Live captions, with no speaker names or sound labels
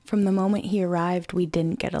From the moment he arrived, we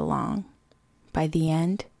didn't get along. By the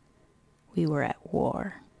end, we were at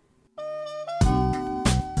war.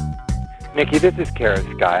 Nikki, this is Kara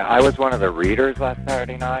Sky. I was one of the readers last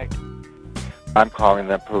Saturday night. I'm calling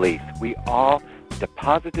the police. We all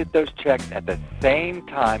deposited those checks at the same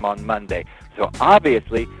time on Monday. So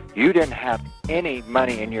obviously, you didn't have any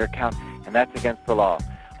money in your account, and that's against the law.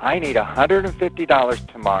 I need $150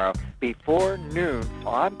 tomorrow before noon, so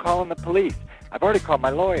I'm calling the police. I've already called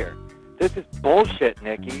my lawyer. This is bullshit,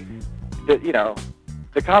 Nikki.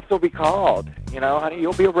 The cops will be called. Honey,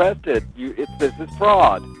 you'll be arrested. This is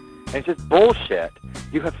fraud. And it's just bullshit.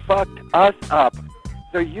 You have fucked us up.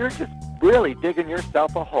 So you're just really digging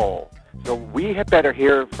yourself a hole. So we had better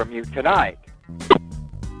hear from you tonight.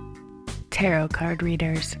 Tarot card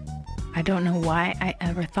readers. I don't know why I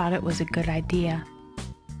ever thought it was a good idea.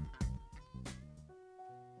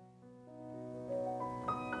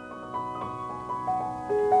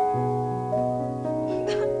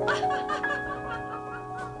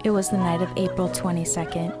 It was the night of April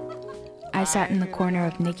 22nd. I sat in the corner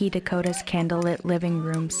of Nikki Dakota's candlelit living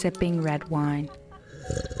room sipping red wine.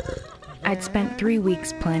 I'd spent 3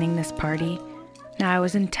 weeks planning this party. Now I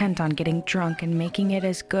was intent on getting drunk and making it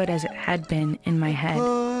as good as it had been in my head.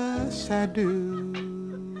 Yes, I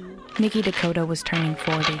do. Nikki Dakota was turning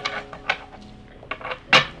 40.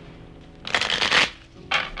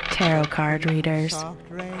 Tarot card readers.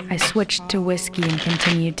 I switched to whiskey and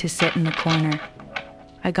continued to sit in the corner.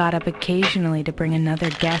 I got up occasionally to bring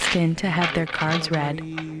another guest in to have their cards read.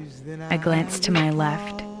 I glanced to my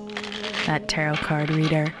left. That tarot card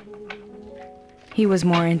reader. He was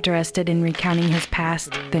more interested in recounting his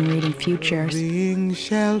past than reading futures.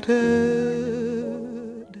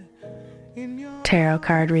 Tarot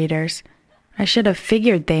card readers. I should have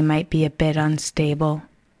figured they might be a bit unstable.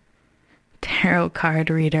 Tarot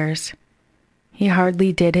card readers. He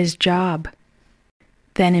hardly did his job.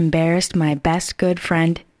 Then embarrassed my best good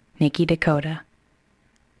friend, Nikki Dakota.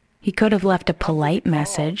 He could have left a polite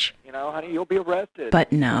message. Honey, you'll be arrested.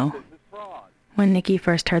 But no. When Nikki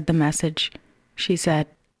first heard the message, she said,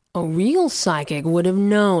 "A real psychic would have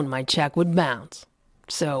known my check would bounce.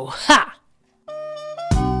 So, ha!"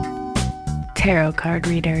 Tarot card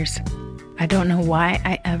readers. I don't know why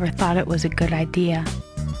I ever thought it was a good idea.